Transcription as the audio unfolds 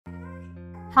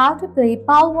How to play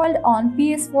Palworld on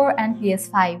PS4 and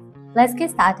PS5. Let's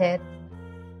get started.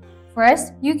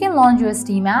 First, you can launch your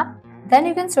Steam app. Then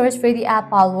you can search for the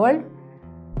app Palworld.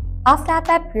 After app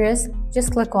appears,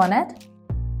 just click on it.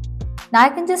 Now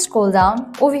you can just scroll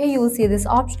down. Over here you will see this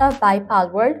option of Buy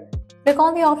Palworld. Click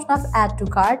on the option of Add to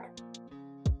Cart.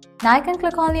 Now you can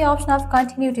click on the option of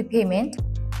Continue to Payment.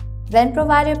 Then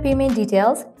provide your payment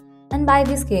details and buy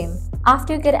this game.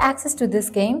 After you get access to this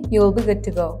game, you will be good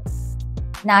to go.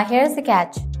 Now here's the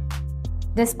catch.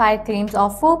 Despite claims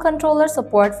of full controller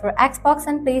support for Xbox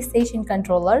and PlayStation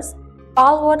controllers,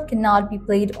 Palworld cannot be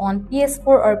played on PS4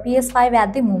 or PS5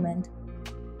 at the moment.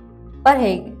 But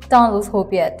hey, don't lose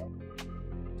hope yet.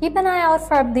 Keep an eye out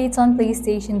for updates on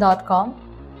PlayStation.com.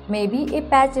 Maybe a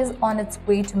patch is on its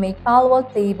way to make Palworld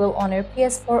playable on your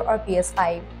PS4 or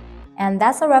PS5. And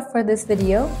that's a wrap for this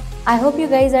video. I hope you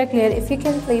guys are clear if you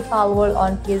can play Palworld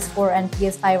on PS4 and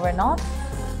PS5 or not.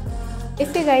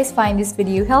 If you guys find this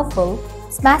video helpful,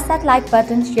 smash that like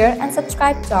button, share and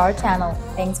subscribe to our channel.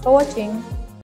 Thanks for watching.